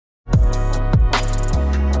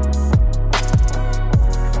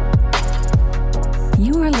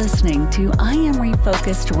to I Am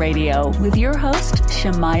Refocused Radio with your host,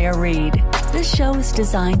 Shemaya Reed. This show is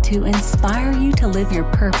designed to inspire you to live your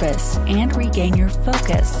purpose and regain your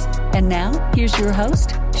focus. And now, here's your host,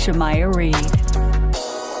 Shemaya Reed.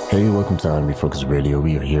 Hey, welcome to I Am Refocused Radio.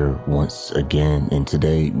 We are here once again, and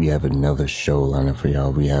today we have another show lined up for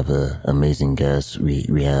y'all. We have an amazing guest. We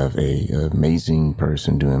have an amazing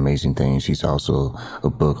person doing amazing things. She's also a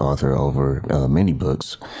book author over many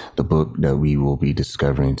books. The book that we will be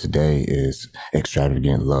discovering today is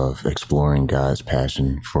Extravagant Love, Exploring God's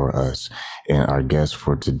Passion for Us. And our guest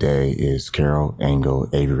for today is Carole Engle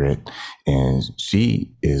Avriett, and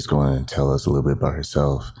she is going to tell us a little bit about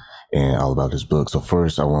herself and all about this book. So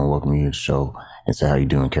first, I want to welcome you to the show and say, how you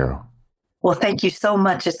doing, Carole? Well, thank you so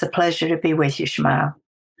much. It's a pleasure to be with you, Shemaya.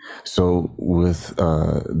 So with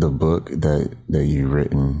the book that you've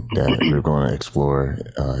written that we're going to explore,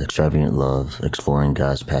 Extravagant Love, Exploring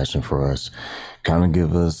God's Passion for Us, kind of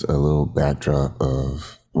give us a little backdrop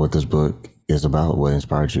of what this book is about, what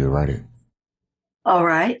inspired you to write it. All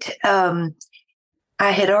right. I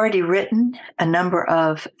had already written a number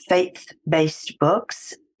of faith-based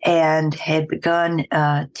books and had begun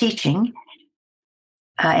teaching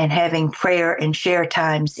and having prayer and share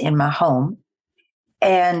times in my home.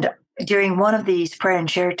 And during one of these prayer and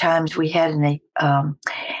share times, we had a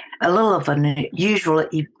little of an unusual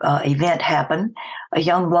event happen. A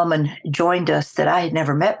young woman joined us that I had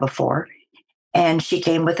never met before, and she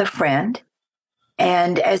came with a friend.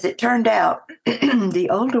 And as it turned out, the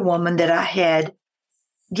older woman that I had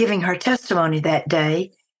giving her testimony that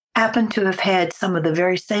day happened to have had some of the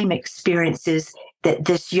very same experiences that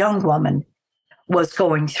this young woman was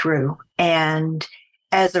going through. And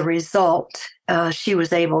as a result, she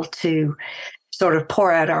was able to sort of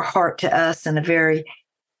pour out our heart to us in a very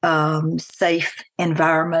safe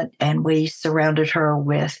environment. And we surrounded her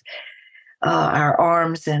with our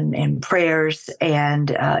arms and prayers.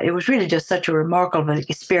 And it was really just such a remarkable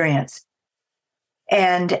experience.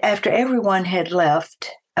 And after everyone had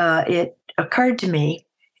left, it occurred to me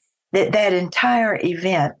that entire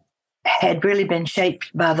event had really been shaped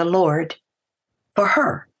by the Lord for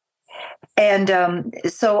her. And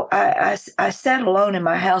so I sat alone in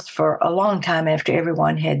my house for a long time after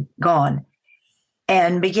everyone had gone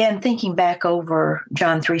and began thinking back over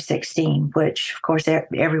John 3:16, which, of course,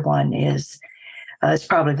 everyone is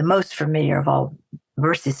probably the most familiar of all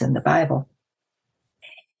verses in the Bible.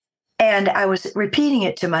 And I was repeating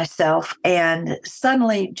it to myself, and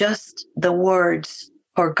suddenly just the words,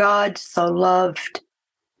 "For God so loved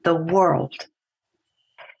the world."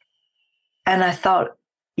 And I thought,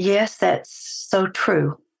 yes, that's so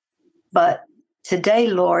true. But today,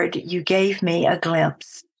 Lord, you gave me a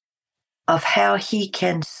glimpse of how he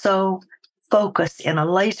can so focus in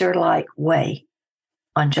a laser-like way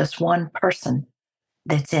on just one person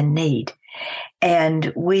that's in need.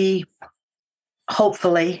 And we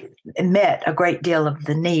hopefully met a great deal of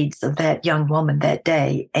the needs of that young woman that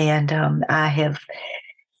day. And I have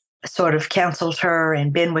sort of counseled her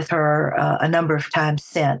and been with her a number of times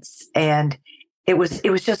since. And it was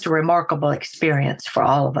just a remarkable experience for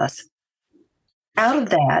all of us. Out of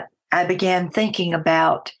that, I began thinking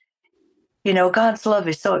about, God's love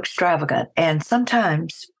is so extravagant. And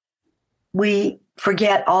sometimes we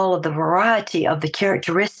forget all of the variety of the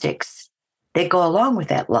characteristics that go along with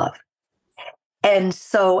that love. And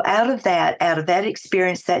so out of that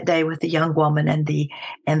experience that day with the young woman and the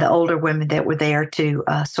older women that were there to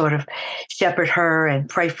sort of shepherd her and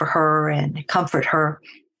pray for her and comfort her,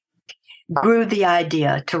 grew the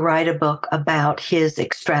idea to write a book about his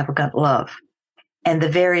extravagant love and the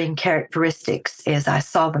varying characteristics as I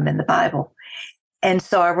saw them in the Bible. And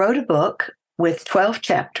so I wrote a book with 12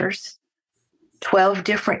 chapters, 12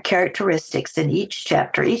 different characteristics in each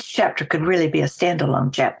chapter. Each chapter could really be a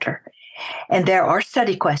standalone chapter. And there are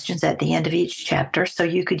study questions at the end of each chapter, so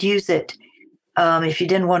you could use it if you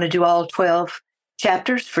didn't want to do all 12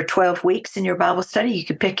 chapters for 12 weeks in your Bible study. You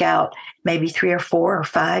could pick out maybe 3 or 4 or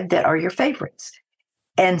 5 that are your favorites.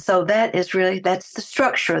 And so that's the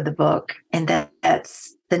structure of the book, and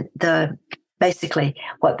that's the basically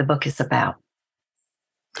what the book is about.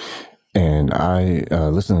 And I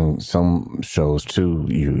listen to some shows too.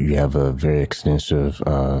 You have a very extensive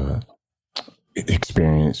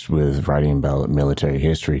experience with writing about military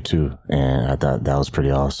history too, and I thought that was pretty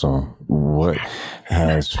awesome. What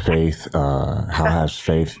has faith? How has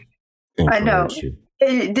faith influenced you?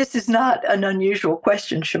 This is not an unusual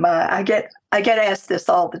question, Shemaya. I get asked this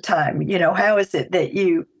all the time. How is it that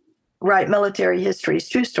you write military histories,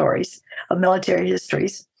 true stories of military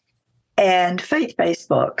histories, and faith-based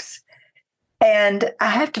books? And I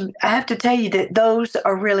have to tell you that those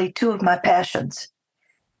are really two of my passions.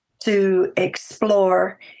 to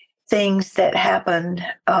explore things that happen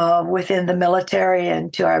within the military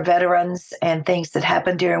and to our veterans and things that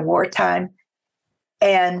happen during wartime.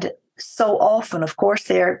 And so often, of course,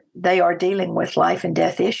 they are dealing with life and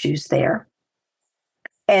death issues there.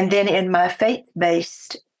 And then in my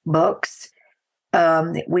faith-based books,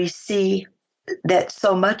 we see that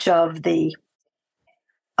so much of the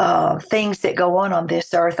things that go on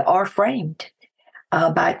this earth are framed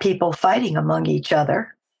by people fighting among each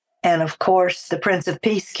other. And of course, the Prince of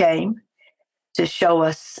Peace came to show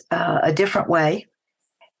us a different way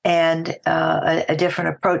and a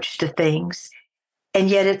different approach to things. And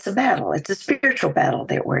yet it's a battle. It's a spiritual battle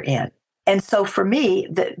that we're in. And so for me,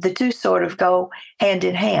 the two sort of go hand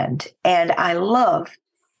in hand. And I love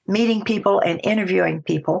meeting people and interviewing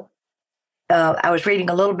people. I was reading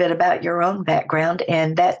a little bit about your own background,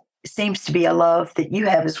 and that seems to be a love that you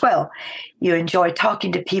have as well. You enjoy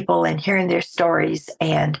talking to people and hearing their stories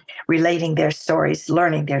and relating their stories,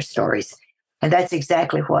 learning their stories. And that's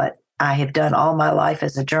exactly what I have done all my life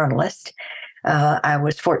as a journalist. I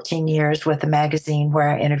was 14 years with a magazine where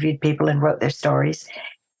I interviewed people and wrote their stories.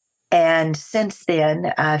 And since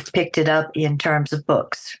then, I've picked it up in terms of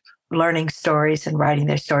books, learning stories and writing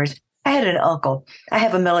their stories. I had an uncle. I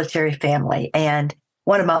have a military family, and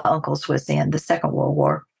one of my uncles was in the Second World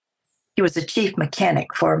War. He was a chief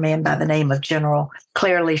mechanic for a man by the name of General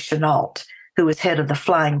Claire Chenault, who was head of the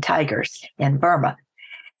Flying Tigers in Burma.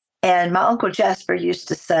 And my Uncle Jasper used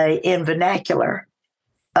to say in vernacular,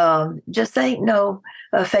 just ain't no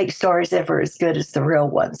fake stories ever as good as the real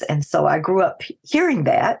ones. And so I grew up hearing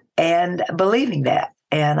that and believing that.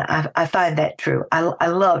 And I find that true. I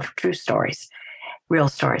love true stories, real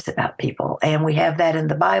stories about people. And we have that in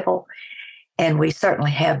the Bible. And we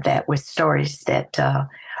certainly have that with stories that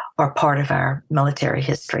are part of our military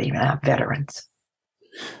history and our veterans.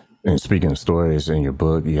 And speaking of stories, in your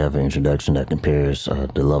book, you have an introduction that compares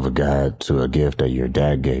the love of God to a gift that your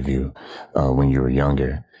dad gave you when you were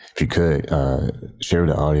younger. If you could share with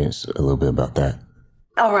the audience a little bit about that.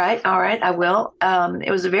 All right, I will.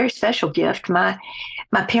 It was a very special gift. My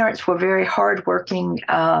parents were very hardworking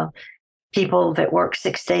people that worked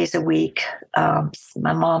 6 days a week.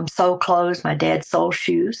 My mom sold clothes. My dad sold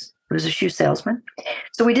shoes. He was a shoe salesman.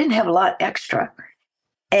 So we didn't have a lot extra.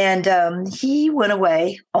 And he went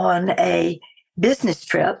away on a business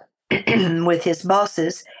trip with his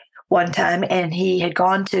bosses one time, and he had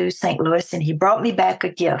gone to St. Louis, and he brought me back a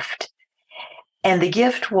gift. And the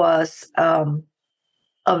gift was a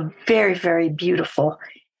very, very beautiful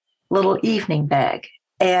little evening bag.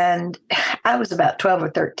 And I was about 12 or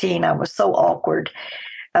 13. I was so awkward.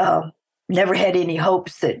 Never had any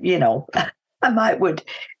hopes that, I would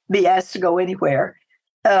be asked to go anywhere.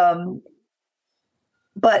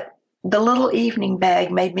 But the little evening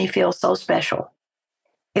bag made me feel so special.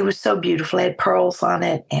 It was so beautiful. It had pearls on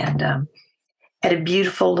it and had a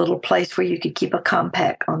beautiful little place where you could keep a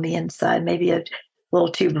compact on the inside, maybe a little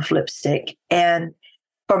tube of lipstick. And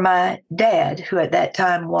for my dad, who at that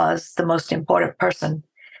time was the most important person,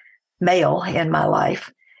 male in my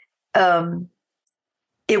life,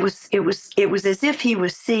 it was as if he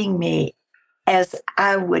was seeing me as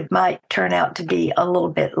I might turn out to be a little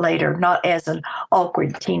bit later, not as an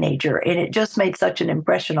awkward teenager. And it just made such an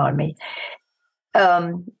impression on me.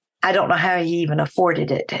 I don't know how he even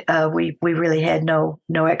afforded it. We really had no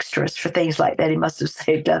extras for things like that. He must have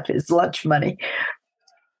saved up his lunch money.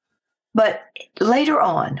 But later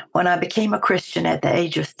on, when I became a Christian at the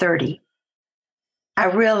age of 30, I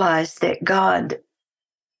realized that God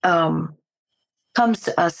comes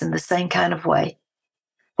to us in the same kind of way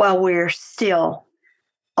while we're still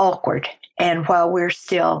awkward and while we're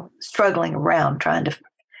still struggling around trying to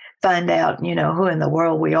find out, who in the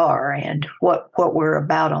world we are and what we're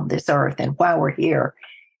about on this earth and why we're here.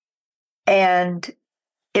 And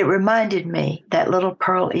it reminded me, that little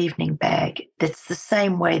pearl evening bag, that's the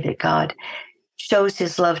same way that God shows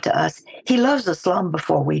his love to us. He loves us long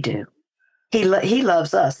before we do. He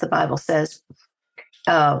loves us, the Bible says.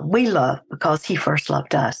 We love because he first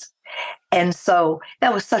loved us. And so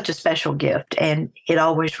that was such a special gift. And it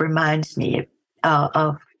always reminds me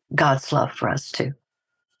of God's love for us too.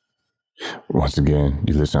 Once again,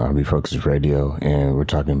 you listen to Refocus Radio, and we're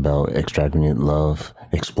talking about Extravagant Love,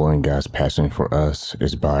 Exploring God's Passion for Us,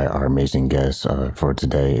 is by our amazing guest for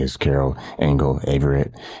today is Carole Engle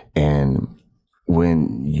Avriett. And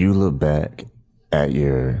when you look back at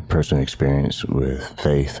your personal experience with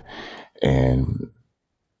faith and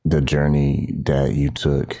the journey that you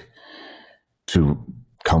took to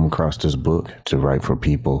come across this book to write for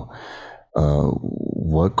people,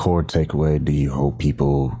 what core takeaway do you hope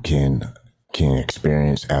people can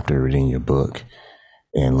experience after reading your book?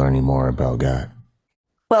 and learning more about God?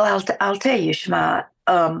 Well, I'll tell you, Shema.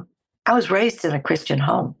 I was raised in a Christian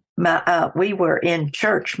home. We were in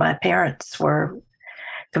church. My parents were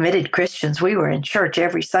committed Christians. We were in church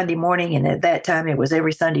every Sunday morning, and at that time, it was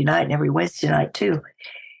every Sunday night and every Wednesday night too.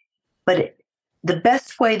 But the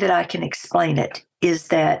best way that I can explain it is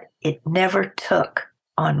that it never took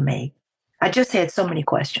on me. I just had so many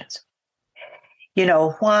questions.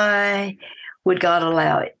 Why would God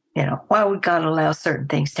allow it? Why would God allow certain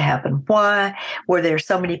things to happen? Why were there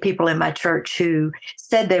so many people in my church who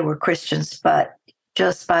said they were Christians, but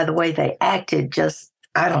just by the way they acted,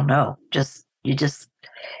 I don't know, you just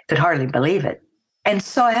could hardly believe it. And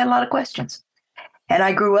so I had a lot of questions. And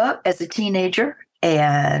I grew up as a teenager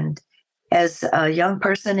and as a young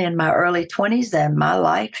person in my early 20s, and my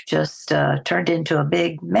life just turned into a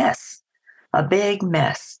big mess. And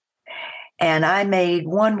I made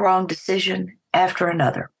one wrong decision after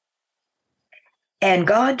another. And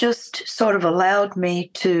God just sort of allowed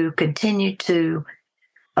me to continue to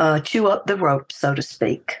chew up the rope, so to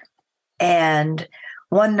speak. And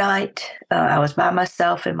one night, I was by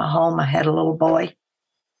myself in my home. I had a little boy,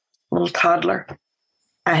 a little toddler.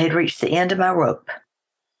 I had reached the end of my rope,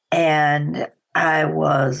 and I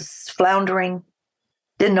was floundering,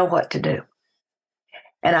 didn't know what to do.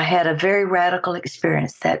 And I had a very radical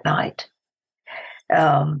experience that night.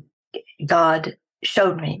 God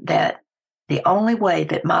showed me that the only way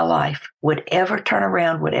that my life would ever turn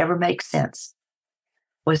around, would ever make sense,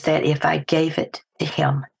 was that if I gave it to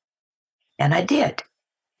Him. And I did.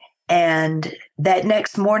 And that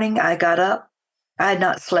next morning I got up. I had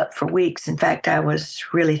not slept for weeks. In fact, I was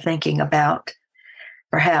really thinking about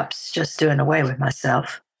perhaps just doing away with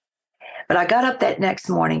myself. But I got up that next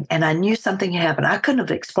morning and I knew something had happened. I couldn't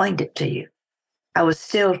have explained it to you. I was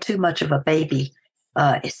still too much of a baby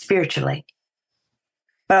spiritually.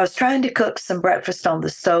 But I was trying to cook some breakfast on the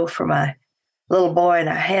stove for my little boy, and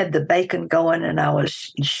I had the bacon going, and I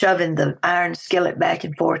was shoving the iron skillet back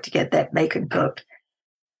and forth to get that bacon cooked.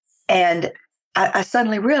 And I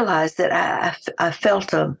suddenly realized that I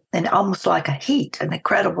felt an almost like a heat, an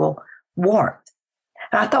incredible warmth.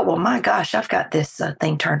 And I thought, well, my gosh, I've got this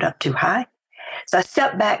thing turned up too high. So I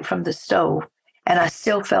stepped back from the stove, and I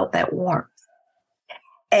still felt that warmth.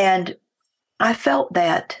 And I felt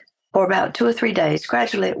that for about 2 or 3 days.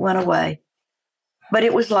 Gradually, it went away. But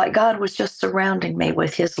it was like God was just surrounding me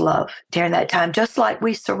with His love during that time, just like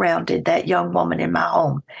we surrounded that young woman in my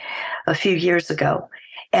home a few years ago.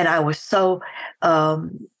 And I was so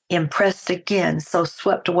impressed again, so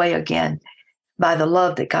swept away again by the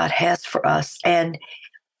love that God has for us. And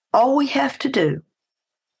all we have to do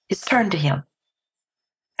is turn to Him.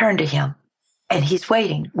 Turn to Him. And He's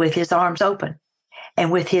waiting with His arms open and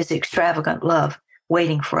with His extravagant love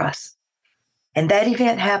waiting for us. And that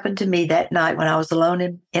event happened to me that night when I was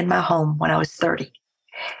alone in my home when I was 30.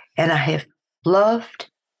 And I have loved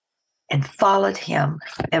and followed Him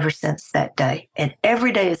ever since that day. And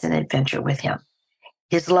every day is an adventure with Him.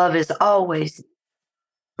 His love is always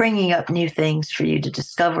bringing up new things for you to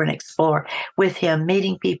discover and explore with Him,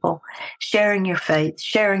 meeting people, sharing your faith,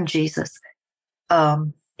 sharing Jesus.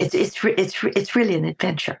 It's really an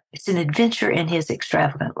adventure. It's an adventure in His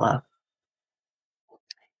extravagant love.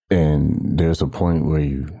 And there's a point where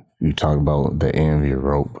you talk about the end of your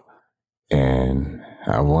rope, and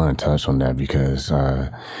I want to touch on that because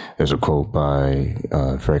there's a quote by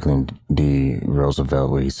Franklin D.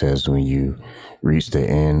 Roosevelt where he says, when you reach the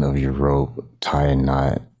end of your rope, tie a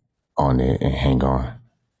knot on it and hang on.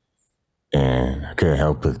 And I couldn't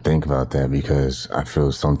help but think about that because I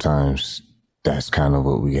feel sometimes that's kind of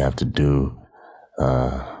what we have to do.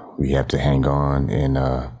 We have to hang on, and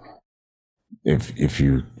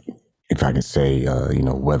if I can say,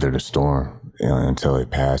 weather the storm until it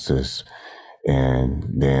passes, and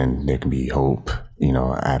then there can be hope,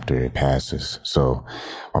 after it passes. So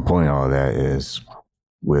my point in all that is,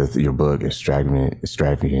 with your book,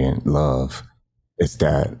 Extravagant Love, it's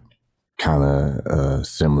that kind of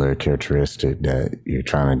similar characteristic that you're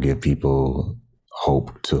trying to give people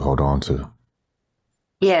hope to hold on to.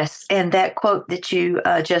 Yes, and that quote that you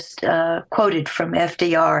just quoted from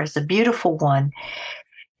FDR is a beautiful one.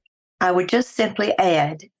 I would just simply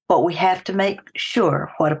add what we have to make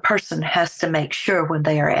sure, what a person has to make sure when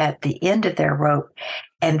they are at the end of their rope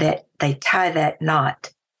and that they tie that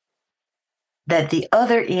knot, that the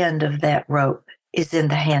other end of that rope is in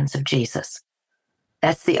the hands of Jesus.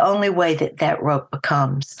 That's the only way that rope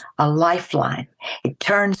becomes a lifeline. It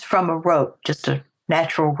turns from a rope, just a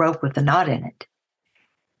natural rope with a knot in it,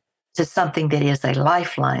 to something that is a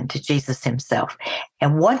lifeline to Jesus Himself.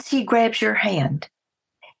 And once He grabs your hand,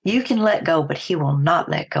 you can let go, but He will not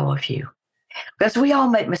let go of you. Because we all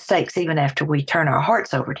make mistakes even after we turn our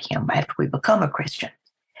hearts over to him, after we become a Christian.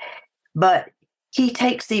 But he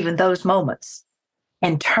takes even those moments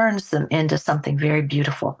and turns them into something very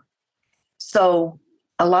beautiful. So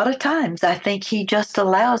a lot of times I think he just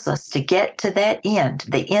allows us to get to that end,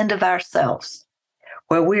 the end of ourselves,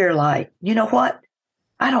 where we're like, you know what?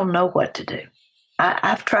 I don't know what to do.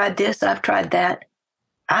 I've tried this, I've tried that.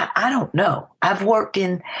 I don't know. I've worked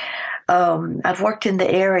in the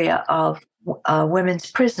area of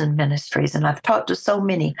women's prison ministries, and I've talked to so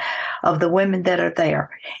many of the women that are there,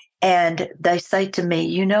 and they say to me,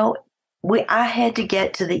 you know, I had to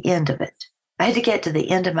get to the end of it. I had to get to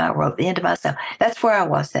the end of my rope, the end of myself. That's where I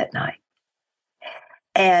was that night.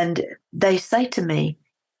 And they say to me,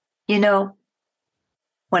 you know,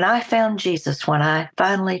 when I found Jesus, when I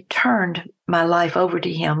finally turned my life over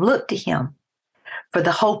to him, looked to him for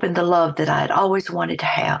the hope and the love that I had always wanted to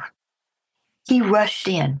have, he rushed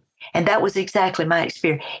in. And that was exactly my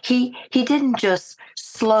experience. He didn't just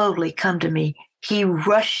slowly come to me. He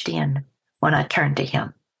rushed in when I turned to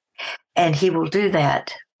him. And he will do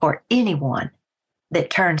that for anyone that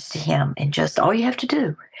turns to him. And just all you have to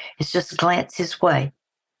do is just glance his way,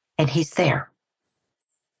 and he's there.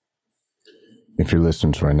 If you're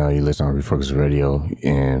listening to right now, you listen on Refocus Radio,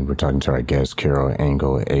 and we're talking to our guest, Carole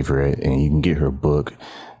Engle Avriett, and you can get her book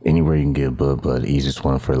anywhere you can get a book, but the easiest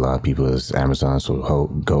one for a lot of people is Amazon. So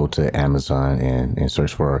go to Amazon and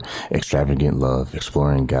search for Extravagant Love,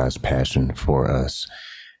 Exploring God's Passion for Us.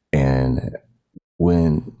 And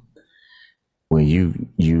when you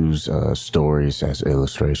use stories as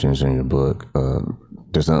illustrations in your book,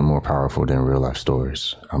 there's nothing more powerful than real life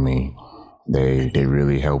stories. I mean, they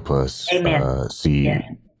really help us see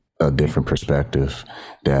a different perspective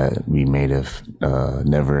that we may have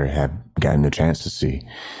never have gotten a chance to see.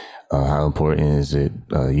 How important is it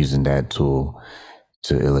using that tool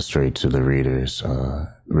to illustrate to the readers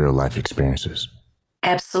real life experiences?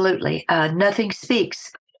 Absolutely. Nothing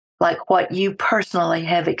speaks like what you personally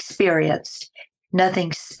have experienced.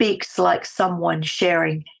 Nothing speaks like someone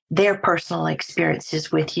sharing their personal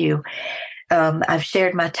experiences with you. I've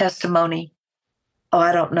shared my testimony,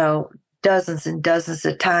 I don't know, dozens and dozens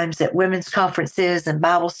of times at women's conferences and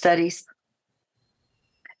Bible studies.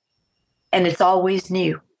 And it's always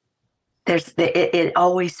new. It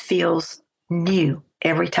always feels new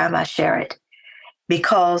every time I share it,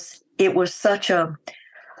 because it was such a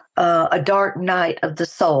dark night of the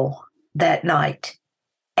soul that night.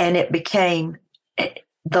 And it became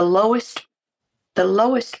the lowest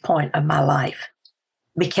point of my life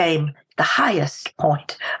became the highest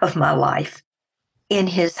point of my life in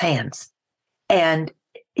his hands. And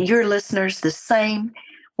your listeners, the same,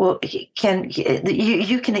 you can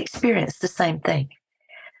experience the same thing.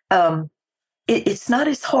 It's not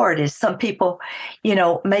as hard as some people,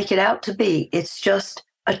 make it out to be. It's just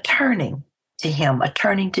a turning to him, a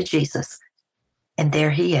turning to Jesus. And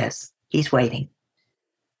there he is. He's waiting.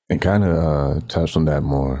 And kind of touch on that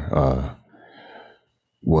more.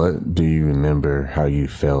 What do you remember how you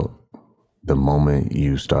felt the moment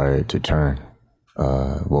you started to turn?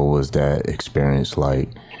 What was that experience like,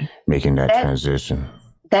 making that transition?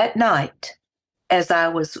 That night, as I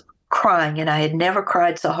was crying, and I had never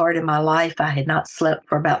cried so hard in my life. I had not slept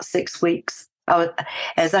for about 6 weeks.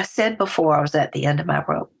 As I said before, I was at the end of my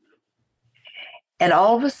rope. And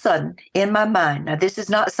all of a sudden, in my mind, now this is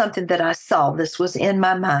not something that I saw, this was in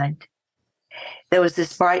my mind, there was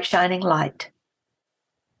this bright shining light.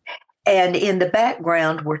 And in the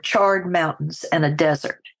background were charred mountains and a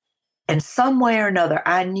desert. And some way or another,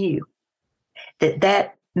 I knew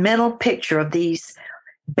that mental picture of these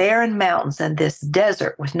barren mountains and this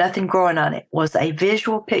desert with nothing growing on it was a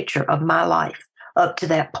visual picture of my life up to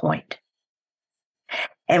that point.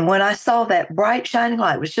 And when I saw that bright shining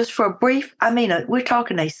light, it was just for a brief, we're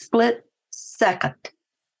talking a split second.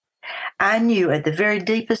 I knew at the very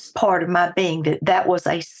deepest part of my being that was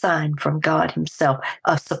a sign from God himself,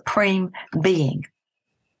 a supreme being.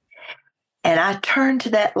 And I turned to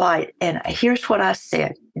that light, and here's what I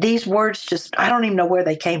said. These words I don't even know where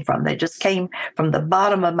they came from. They just came from the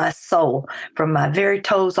bottom of my soul, from my very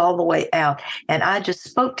toes all the way out. And I just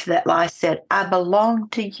spoke to that light. I said, I belong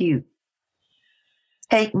to you.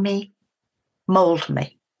 Take me, mold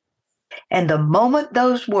me. And the moment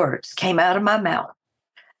those words came out of my mouth,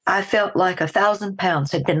 I felt like 1,000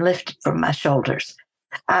 pounds had been lifted from my shoulders.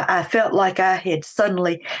 I felt like I had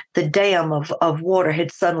suddenly, the dam of water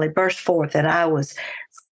had suddenly burst forth, and I was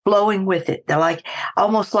flowing with it,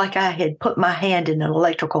 almost like I had put my hand in an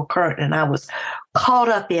electrical current and I was caught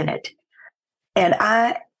up in it. And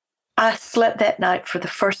I slept that night for the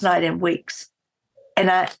first night in weeks.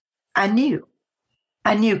 And I knew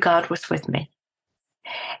I knew God was with me.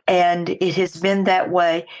 And it has been that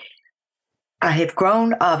way. I have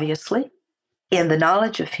grown, obviously, in the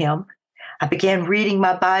knowledge of Him. I began reading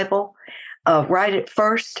my Bible right at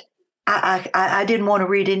first. I didn't want to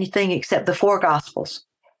read anything except the four Gospels.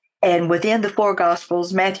 And within the four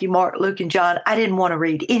Gospels, Matthew, Mark, Luke, and John, I didn't want to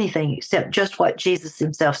read anything except just what Jesus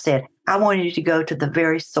Himself said. I wanted to go to the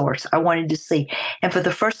very source. I wanted to see. And for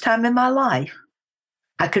the first time in my life,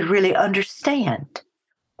 I could really understand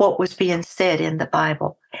what was being said in the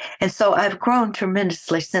Bible. And so I've grown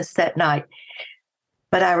tremendously since that night.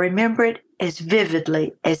 But I remember it as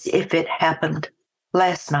vividly as if it happened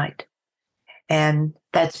last night. And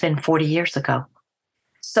that's been 40 years ago.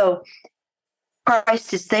 So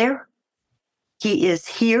Christ is there. He is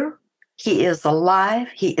here. He is alive.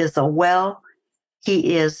 He is well.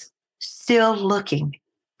 He is still looking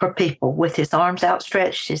for people with His arms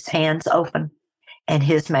outstretched, His hands open, and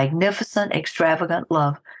His magnificent, extravagant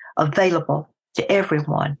love available to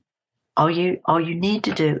everyone. All you need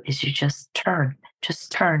to do is you just turn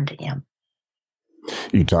to Him.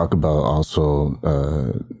 You talk about also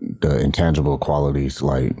the intangible qualities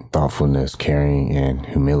like thoughtfulness, caring, and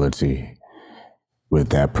humility. With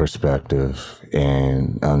that perspective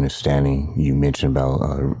and understanding, you mentioned about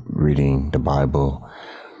reading the Bible.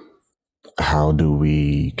 How do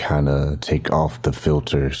we kind of take off the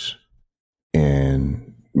filters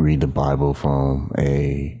and read the Bible from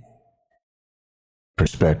a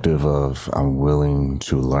perspective of I'm willing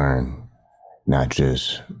to learn, not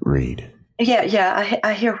just read? Yeah,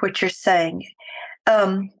 I hear what you're saying.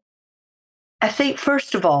 I think,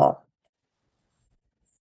 first of all,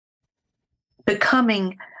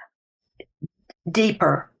 becoming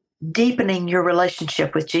deepening your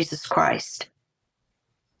relationship with Jesus Christ.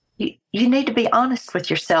 You need to be honest with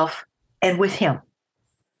yourself and with Him.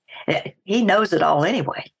 He knows it all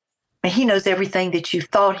anyway. He knows everything that you've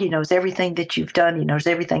thought. He knows everything that you've done. He knows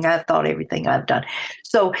everything I've thought, everything I've done.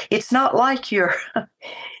 So it's not like you're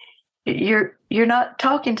not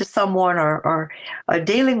talking to someone or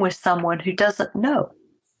dealing with someone who doesn't know.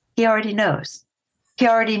 He already knows. He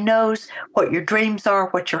already knows what your dreams are,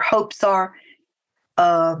 what your hopes are.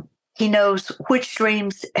 He knows which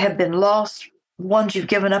dreams have been lost, ones you've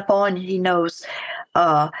given up on. He knows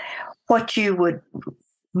what you would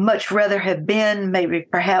much rather have been, maybe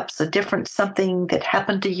perhaps a different something that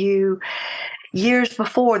happened to you years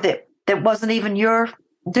before that wasn't even your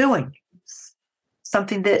doing,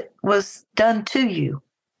 something that was done to you.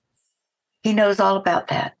 He knows all about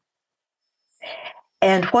that.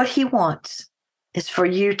 And what He wants is for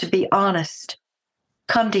you to be honest,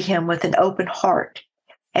 come to Him with an open heart.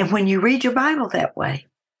 And when you read your Bible that way,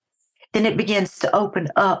 then it begins to open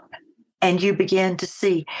up and you begin to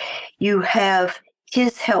see you have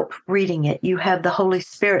His help reading it. You have the Holy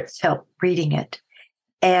Spirit's help reading it.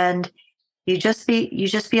 And you just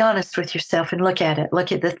be honest with yourself and look at it.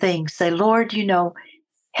 Look at the things. Say, Lord,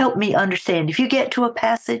 help me understand. If you get to a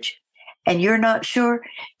passage and you're not sure,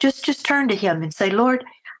 just turn to Him and say, Lord,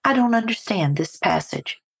 I don't understand this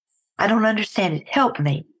passage. I don't understand it. Help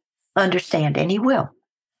me understand. And He will.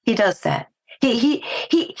 He does that. He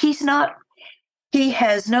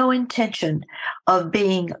has no intention of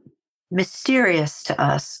being mysterious to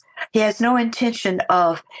us. He has no intention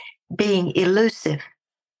of being elusive.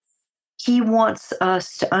 He wants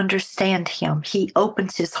us to understand Him. He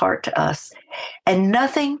opens His heart to us. And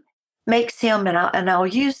nothing makes Him, and I'll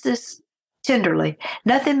use this tenderly,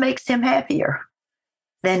 nothing makes Him happier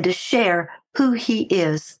than to share who He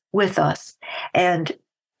is with us. And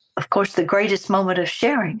of course, the greatest moment of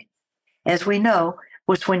sharing, as we know,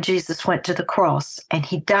 was when Jesus went to the cross and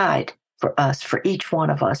He died for us, for each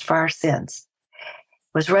one of us, for our sins,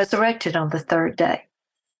 was resurrected on the third day.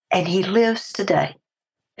 And He lives today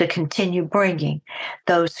to continue bringing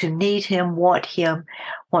those who need Him, want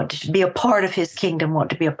to be a part of His kingdom,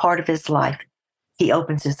 want to be a part of His life. He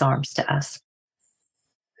opens His arms to us.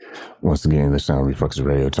 Once again, this is Refocus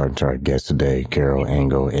Radio, talking to our guest today, Carole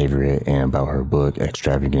Engle Avriett, and about her book,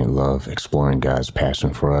 Extravagant Love, Exploring God's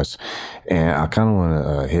Passion for Us. And I kind of want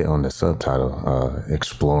to hit on the subtitle,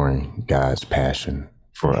 Exploring God's Passion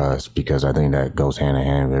for Us, because I think that goes hand in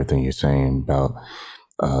hand with everything you're saying about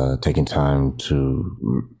taking time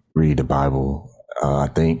to read the Bible. I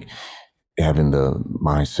think having the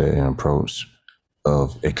mindset and approach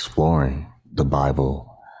of exploring the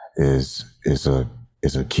Bible is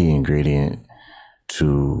a key ingredient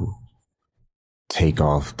to take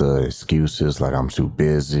off the excuses like I'm too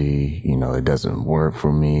busy, it doesn't work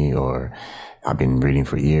for me, or I've been reading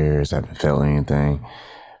for years, I haven't felt anything.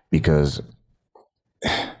 Because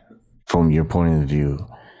from your point of view,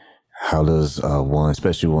 how does one,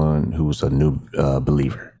 especially one who's a new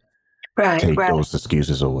believer, Right, take right, those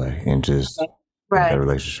excuses away and just have that right.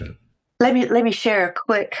 relationship? Let me share a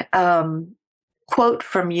quick quote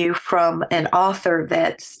from you from an author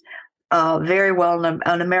that's very well known,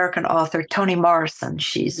 an American author, Toni Morrison.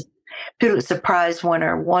 She's Pulitzer Prize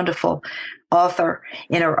winner, wonderful author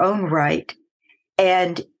in her own right.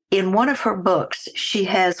 And in one of her books, she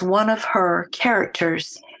has one of her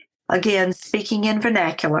characters, again, speaking in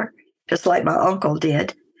vernacular, just like my uncle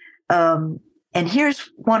did. And here's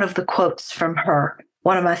one of the quotes from her,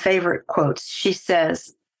 one of my favorite quotes. She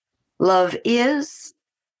says, "Love is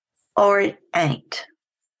or it ain't.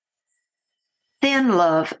 Thin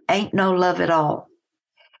love ain't no love at all."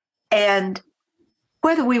 And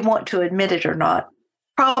whether we want to admit it or not,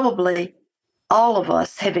 probably all of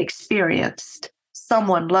us have experienced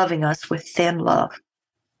someone loving us with thin love.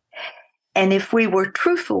 And if we were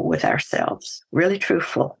truthful with ourselves, really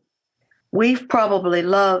truthful, we've probably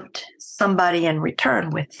loved somebody in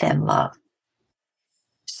return with thin love.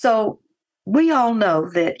 So we all know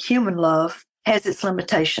that human love has its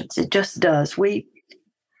limitations. It just does.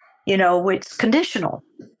 It's conditional.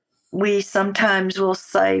 We sometimes will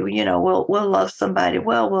say, we'll love somebody.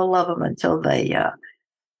 Well, we'll love them until they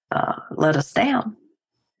let us down.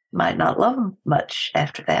 Might not love them much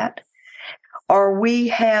after that. Or we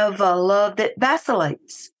have a love that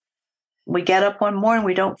vacillates. We get up one morning,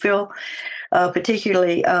 we don't feel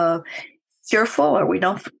particularly cheerful, or we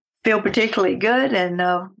don't feel particularly good,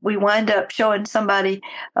 and we wind up showing somebody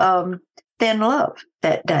thin love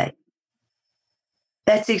that day.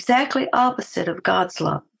 That's exactly opposite of God's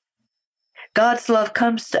love. God's love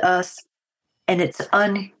comes to us, and it's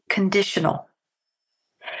unconditional.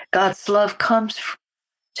 God's love comes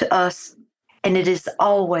to us, and it is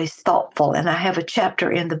always thoughtful. And I have a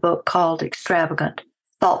chapter in the book called Extravagant,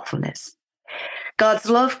 Thoughtfulness. God's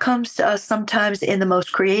love comes to us sometimes in the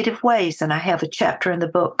most creative ways, and I have a chapter in the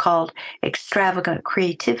book called Extravagant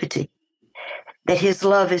Creativity, that his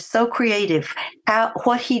love is so creative.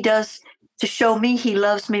 What he does to show me he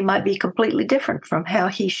loves me might be completely different from how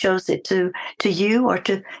he shows it to you or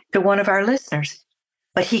to one of our listeners.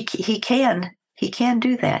 But he can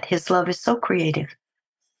do that. His love is so creative.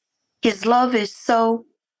 His love is so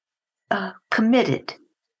committed.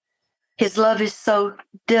 His love is so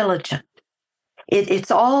diligent.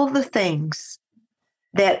 It's all the things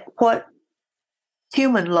that what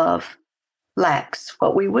human love lacks,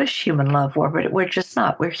 what we wish human love were, but we're just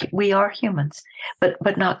not. We are humans,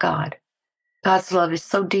 but not God. God's love is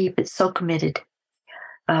so deep, it's so committed,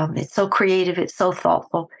 it's so creative, it's so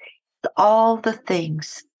thoughtful. All the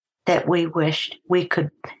things that we wished we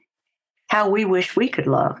could, how we wish we could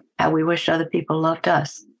love, how we wish other people loved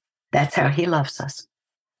us. That's how he loves us.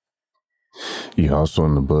 You also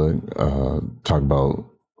in the book talk about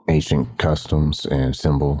ancient customs and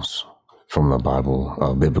symbols from the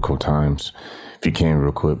Bible, biblical times. If you can,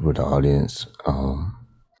 real quick with the audience,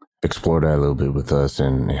 explore that a little bit with us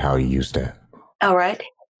and how you use that. All right.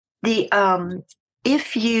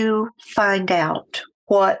 If you find out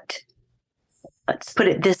what, let's put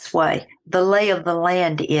it this way, the lay of the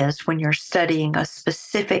land is when you're studying a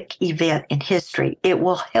specific event in history, it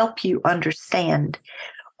will help you understand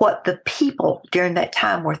what the people during that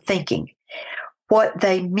time were thinking, what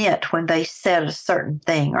they meant when they said a certain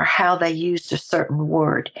thing or how they used a certain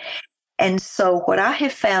word. And so what I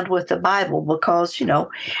have found with the Bible, because,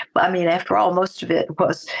 after all, most of it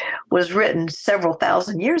was written several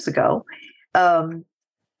thousand years ago.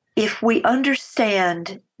 If we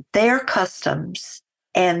understand their customs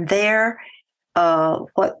and their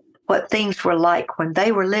what things were like when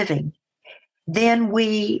they were living, then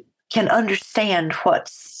we can understand what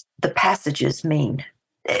the passages mean.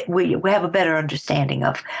 We have a better understanding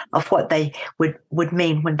of what they would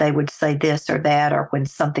mean when they would say this or that, or when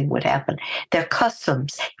something would happen. Their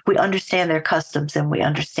customs, if we understand their customs, then we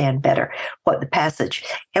understand better what the passage,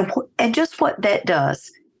 and just what that does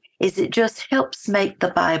is it just helps make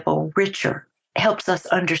the Bible richer, helps us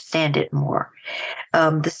understand it more.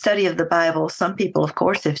 The study of the Bible, some people, of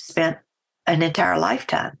course, have spent an entire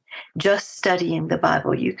lifetime just studying the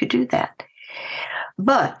Bible. You could do that.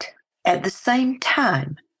 But at the same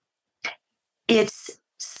time, it's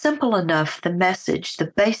simple enough, the message,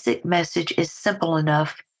 the basic message is simple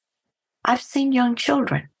enough. I've seen young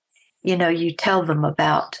children, you tell them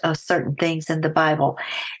about certain things in the Bible,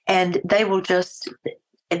 and they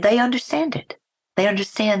understand it. They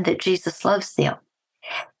understand that Jesus loves them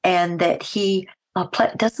and that he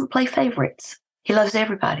doesn't play favorites. He loves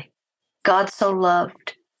everybody. God so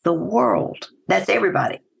loved the world. That's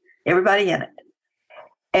everybody in it.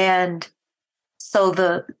 And so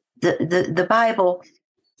the Bible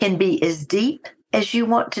can be as deep as you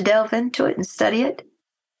want to delve into it and study it,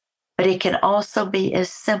 but it can also be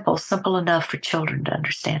as simple enough for children to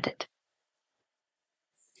understand it.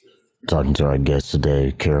 Talking to our guest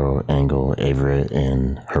today, Carole Engle Avriett,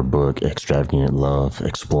 in her book, Extravagant Love,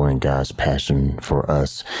 Exploring God's Passion for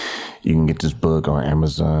Us. You can get this book on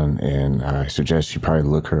Amazon, and I suggest you probably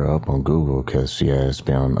look her up on Google because she has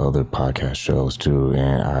been on other podcast shows too,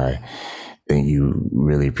 and I think you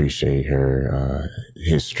really appreciate her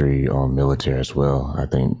history on military as well. I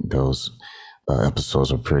think those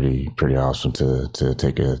episodes are pretty awesome to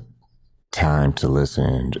take a time to listen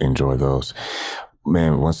and enjoy those.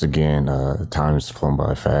 Man, once again, time has flown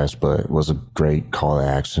by fast, but it was a great call to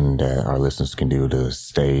action that our listeners can do to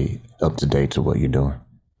stay up to date to what you're doing.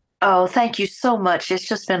 Oh, thank you so much. It's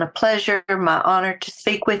just been a pleasure, my honor to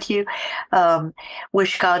speak with you.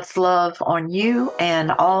 Wish God's love on you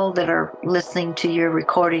and all that are listening to your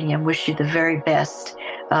recording, and wish you the very best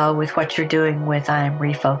with what you're doing with I Am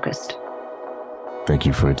Refocused. Thank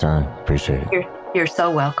you for your time. Appreciate it. You're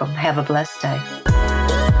so welcome. Have a blessed day.